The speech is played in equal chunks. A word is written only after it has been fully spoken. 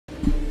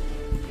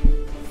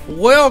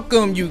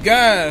Welcome you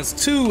guys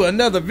to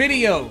another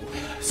video.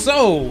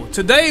 So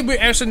today we're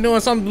actually doing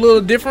something a little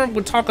different.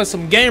 We're talking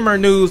some gamer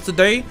news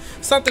today,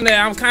 something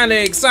that I'm kind of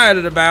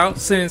excited about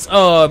since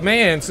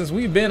since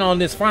we've been on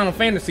this Final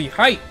Fantasy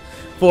hype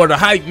for the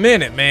hype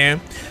minute,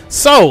 man.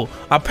 So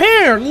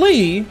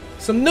apparently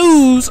some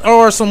news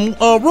or some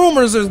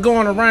rumors is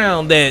going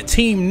around that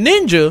Team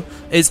Ninja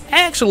is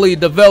actually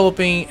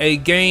developing a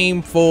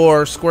game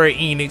for Square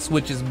Enix,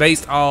 which is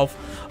based off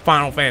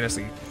Final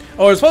Fantasy.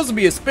 Or it's supposed to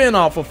be a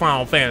spin-off of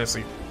Final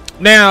Fantasy.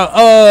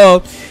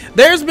 Now,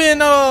 there's been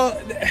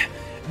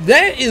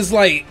that is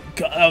like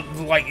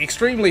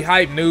extremely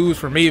hype news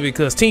for me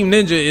because Team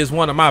Ninja is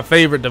one of my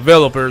favorite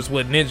developers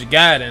with Ninja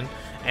Gaiden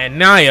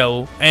and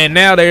Nioh, and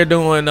now they're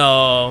doing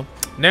and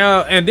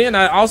then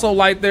I also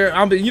like their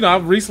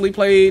I've recently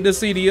played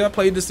Dissidia. I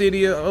played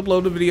Dissidia,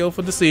 uploaded a video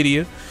for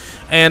Dissidia,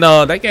 and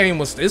that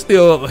game it's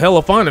still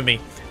hella fun to me.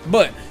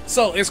 But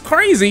so it's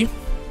crazy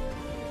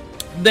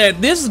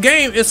that this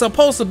game is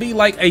supposed to be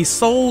like a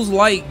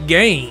Souls-like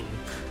game,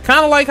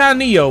 kind of like how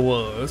Nioh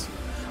was,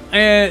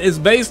 and it's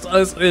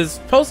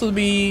supposed to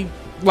be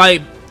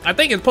like, I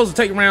think it's supposed to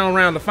take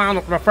around the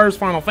first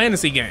Final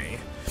Fantasy game.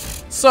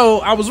 So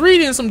I was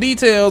reading some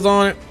details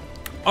on it.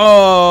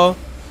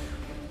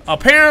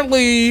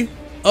 Apparently,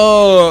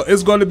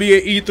 it's going to be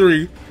at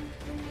E3.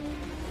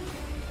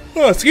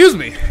 Oh, excuse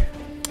me.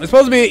 It's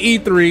supposed to be at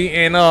E3,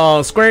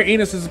 and Square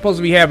Enix is supposed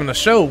to be having a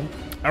show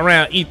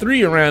around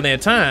E3 around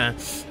that time.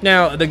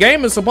 Now the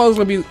game is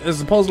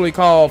supposedly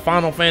called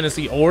Final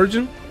Fantasy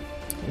Origin,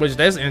 which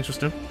that's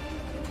interesting.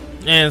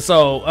 And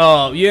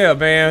so yeah,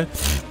 man,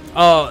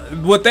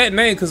 with that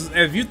name, because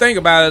if you think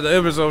about it,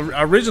 it was an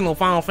original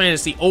Final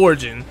Fantasy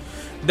Origin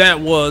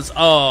that was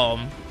that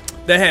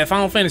had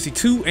Final Fantasy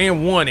 2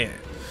 and 1 in it.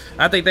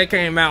 I think that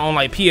came out on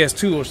like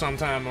PS2 or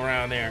sometime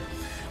around there.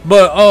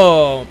 But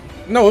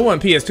no, it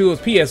wasn't PS2, it was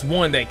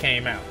PS1 that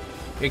came out.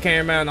 It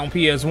came out on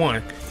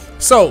PS1.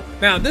 So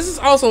now this is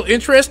also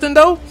interesting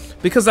though,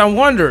 because I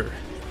wonder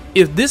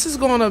if this is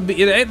gonna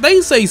be,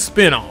 they say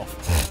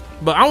spin-off,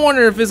 but I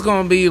wonder if it's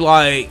gonna be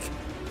like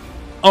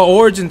a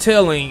origin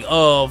telling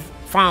of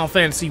Final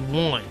Fantasy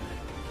 1,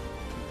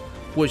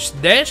 which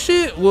that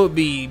shit would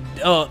be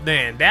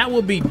man, that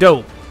would be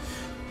dope.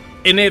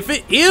 And if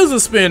it is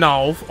a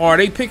spin-off, are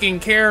they picking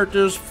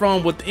characters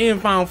from within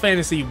Final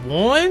Fantasy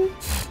 1?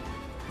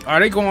 Are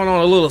they going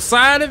on a little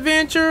side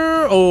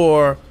adventure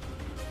or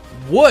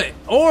what?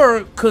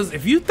 Or, because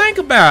if you think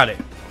about it,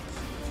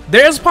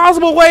 there's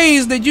possible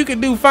ways that you can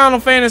do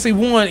Final Fantasy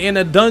 1 in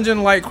a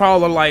dungeon like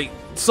crawler like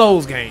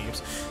Souls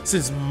games,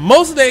 since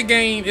most of that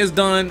game is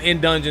done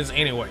in dungeons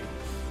anyway.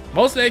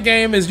 Most of that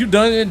game is you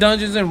done in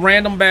dungeons and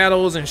random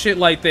battles and shit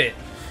like that.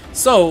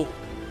 So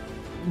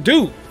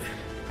dude,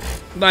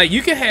 like,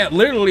 you can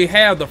literally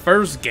have the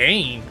first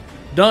game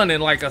done in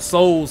like a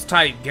Souls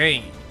type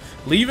game,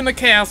 leaving the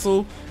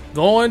castle,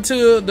 going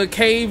to the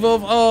cave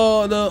of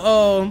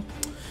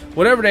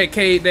whatever that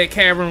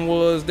cavern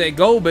was, that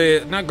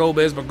Garland,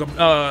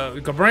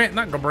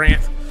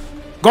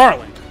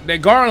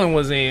 that Garland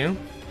was in,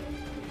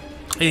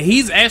 and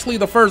he's actually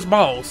the first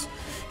boss.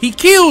 He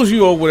kills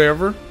you or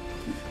whatever,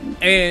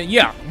 and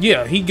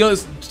yeah, he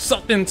goes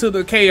sucked into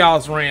the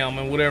chaos realm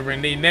and whatever,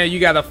 and then now you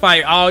gotta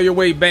fight all your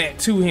way back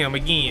to him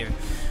again,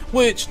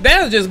 which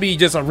that'll just be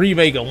a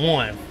remake of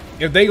 1.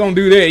 If they gonna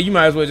do that, you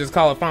might as well just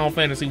call it Final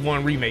Fantasy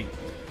 1 Remake.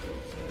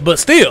 But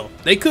still,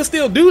 they could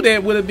still do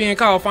that with it being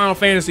called Final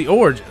Fantasy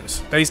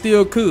Origins. They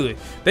still could.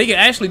 They could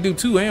actually do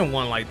 2 and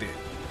 1 like that.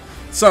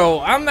 So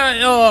I'm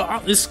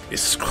not.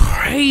 It's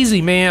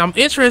crazy, man. I'm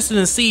interested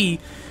to see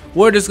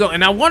where this goes,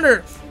 and I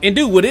wonder. And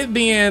dude, with it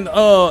being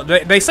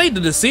they say the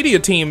Dissidia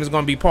team is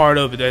going to be part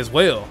of it as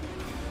well,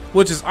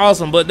 which is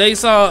awesome. But they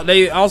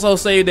also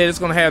say that it's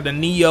going to have the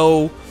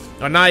Nioh's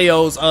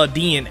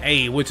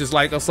DNA, which is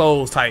like a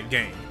Souls type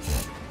game.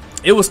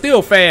 It was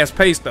still fast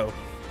paced though.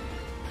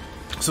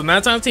 So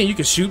 9 times 10, you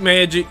can shoot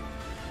magic,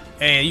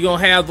 and you're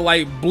gonna have the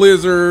like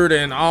blizzard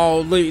and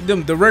all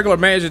the regular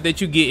magic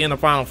that you get in a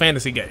Final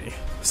Fantasy game.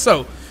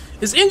 So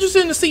it's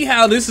interesting to see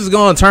how this is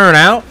gonna turn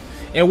out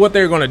and what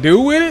they're gonna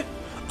do with it.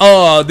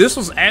 This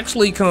was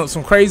actually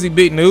some crazy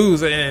big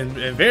news and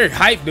very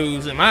hype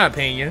news in my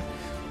opinion,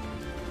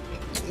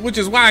 which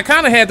is why I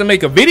kind of had to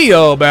make a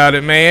video about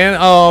it, man.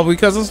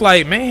 Because it's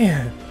like,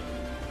 man,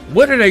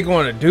 what are they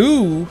gonna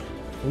do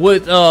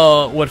with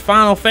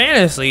Final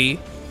Fantasy?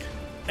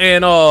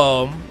 And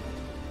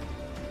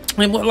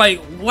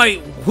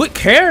what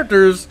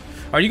characters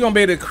are you gonna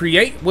be able to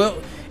create? Well,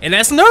 and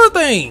that's another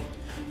thing.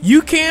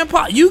 You can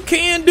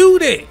do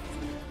that.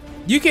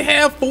 You can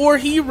have 4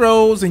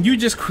 heroes and you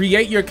just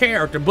create your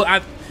character.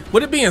 But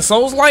would it be in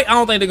Souls-like? I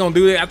don't think they're gonna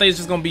do that. I think it's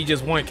just gonna be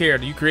just one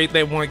character. You create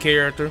that one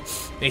character,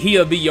 and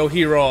he'll be your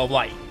hero of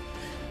light.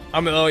 I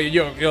mean,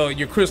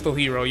 your crystal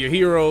hero, your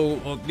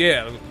hero,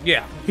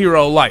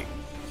 hero of light,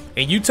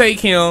 and you take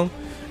him.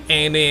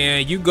 And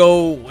then you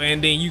go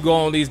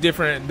on these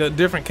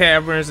different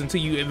caverns until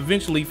you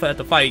eventually have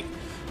to fight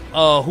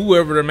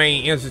whoever the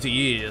main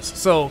entity is.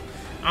 So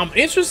I'm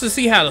interested to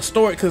see how the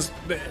story, because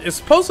it's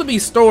supposed to be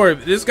story.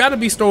 It's got to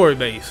be story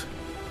based.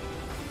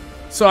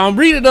 So I'm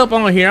reading up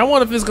on here. I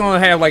wonder if it's gonna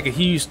have like a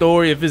huge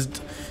story. If it's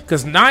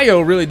because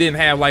Nioh really didn't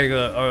have like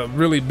a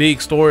really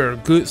big story or a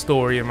good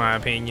story in my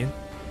opinion.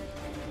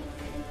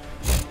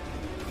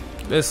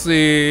 Let's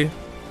see.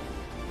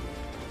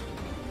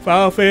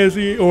 Final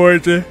Fantasy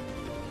Origin.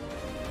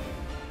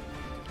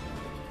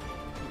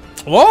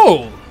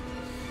 Whoa!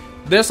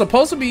 They're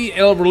supposed to be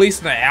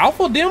releasing an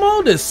alpha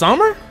demo this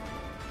summer.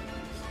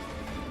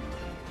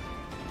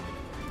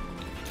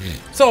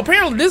 So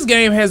apparently this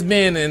game has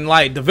been in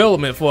like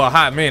development for a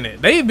hot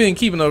minute. They've been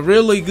keeping a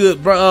really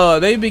good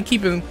they've been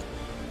keeping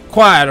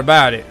quiet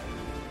about it.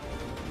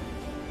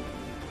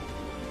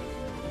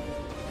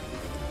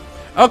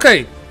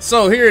 Okay,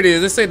 so here it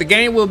is. They say the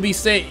game will be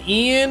set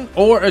in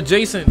or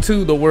adjacent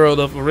to the world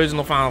of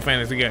original Final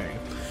Fantasy game.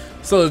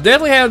 So it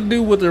definitely has to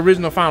do with the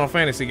original Final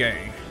Fantasy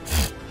game.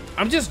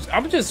 I'm just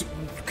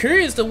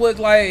curious to what,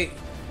 like,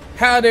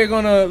 how they're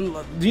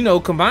gonna, you know,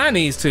 combine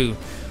these two.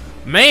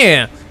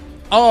 Man,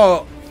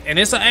 and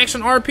it's an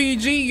action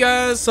RPG,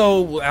 guys,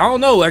 so I don't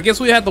know. I guess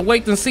we have to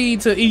wait and see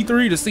to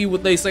E3 to see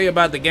what they say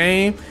about the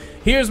game.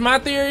 Here's my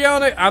theory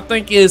on it. I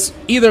think it's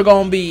either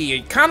gonna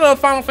be kind of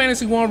a Final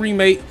Fantasy 1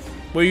 remake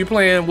where you're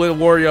playing with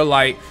Warrior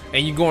Light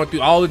and you're going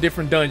through all the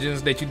different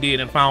dungeons that you did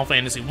in Final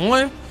Fantasy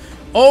 1,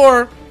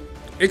 or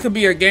it could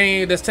be a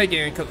game that's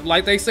taking,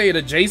 like they say, it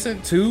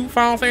adjacent to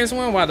Final Fantasy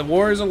 1 while the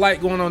Warriors of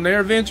Light going on their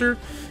adventure.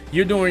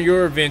 You're doing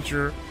your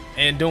adventure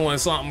and doing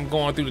something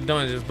going through the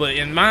dungeons. But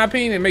in my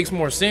opinion, it makes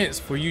more sense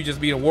for you just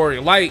be a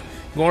Warrior Light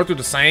going through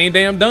the same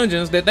damn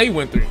dungeons that they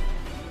went through.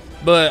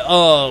 But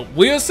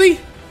we'll see.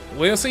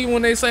 We'll see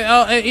when they say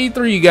at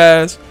E3,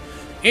 guys.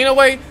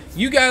 Anyway,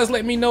 you guys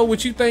let me know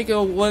what you think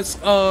of what's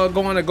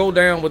going to go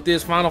down with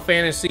this Final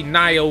Fantasy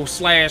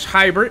Nioh /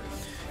 hybrid.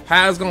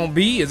 How it's gonna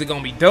be? Is it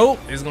gonna be dope?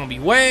 Is it gonna be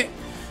whack?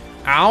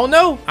 I don't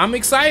know. I'm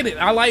excited.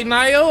 I like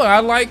Nioh. I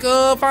like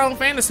Final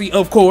Fantasy,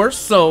 of course.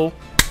 So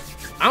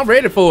I'm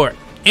ready for it.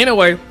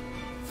 Anyway,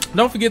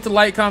 don't forget to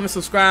like, comment,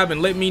 subscribe,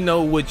 and let me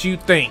know what you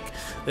think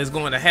is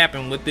going to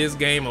happen with this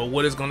game or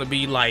what it's going to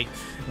be like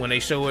when they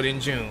show it in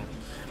June.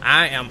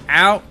 I am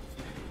out.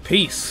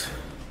 Peace.